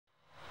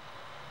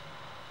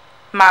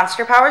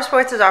Monster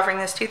Powersports is offering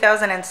this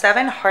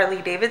 2007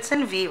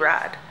 Harley-Davidson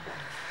V-Rod.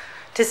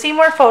 To see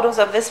more photos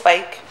of this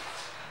bike,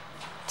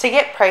 to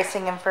get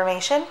pricing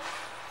information,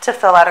 to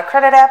fill out a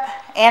credit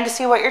app, and to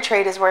see what your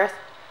trade is worth,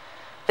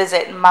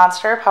 visit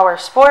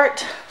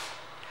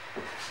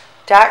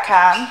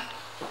monsterpowersport.com.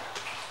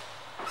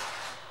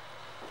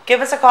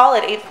 Give us a call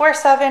at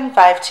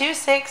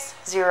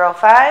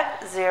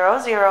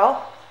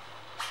 847-526-0500.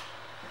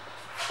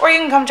 Or you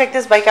can come check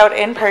this bike out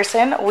in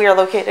person. We are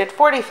located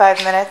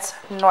 45 minutes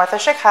north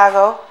of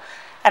Chicago,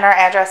 and our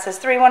address is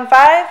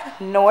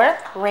 315 North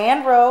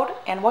Rand Road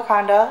in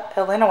Wauconda,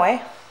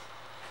 Illinois.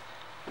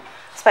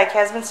 This bike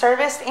has been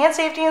serviced and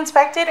safety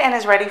inspected and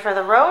is ready for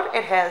the road.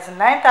 It has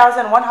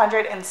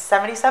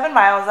 9,177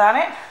 miles on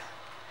it.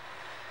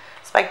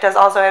 This bike does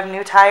also have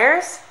new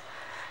tires.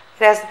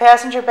 It has the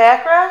passenger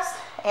backrest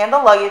and the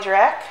luggage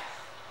rack.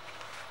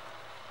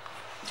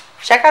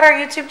 Check out our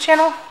YouTube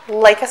channel,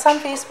 like us on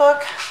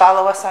Facebook,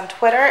 follow us on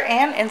Twitter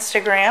and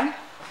Instagram.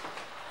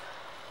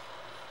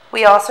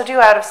 We also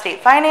do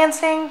out-of-state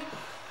financing,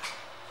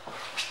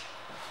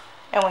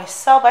 and we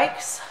sell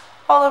bikes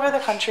all over the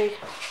country.